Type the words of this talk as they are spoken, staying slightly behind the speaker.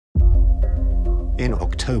In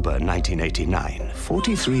October 1989,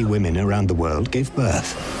 43 women around the world gave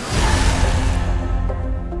birth.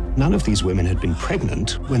 None of these women had been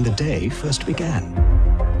pregnant when the day first began.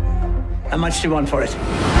 How much do you want for it?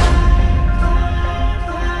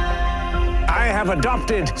 I have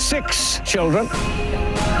adopted 6 children,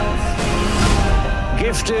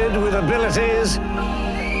 gifted with abilities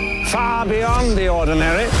far beyond the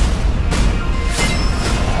ordinary.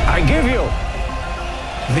 I give you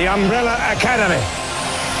the Umbrella Academy.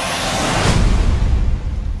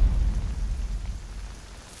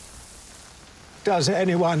 Does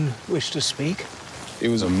anyone wish to speak? It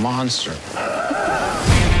was a monster.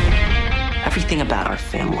 Everything about our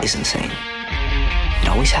family is insane. It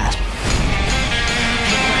always has been.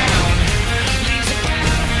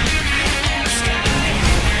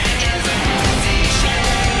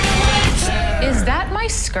 Is that my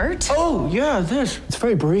skirt? Oh, yeah, this. It's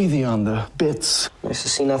very breathy on the bits. Nice to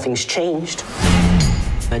see nothing's changed.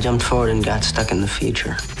 I jumped forward and got stuck in the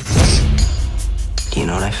future. Do you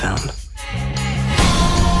know what I found?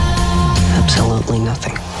 Absolutely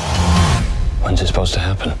nothing. When's it supposed to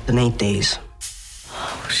happen? In 8 days.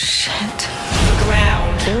 Oh, shit. Look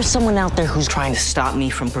around. There is someone out there who's trying to stop me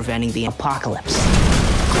from preventing the apocalypse.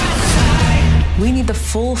 We need the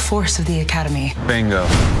full force of the Academy. Bingo.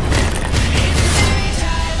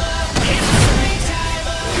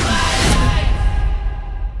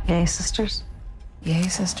 Yay, sisters. Yay,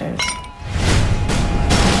 sisters.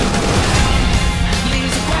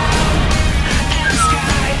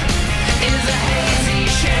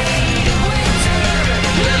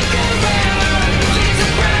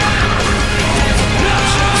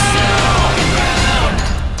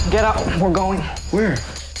 Get up, we're going. Where?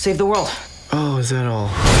 Save the world. Oh, is that all?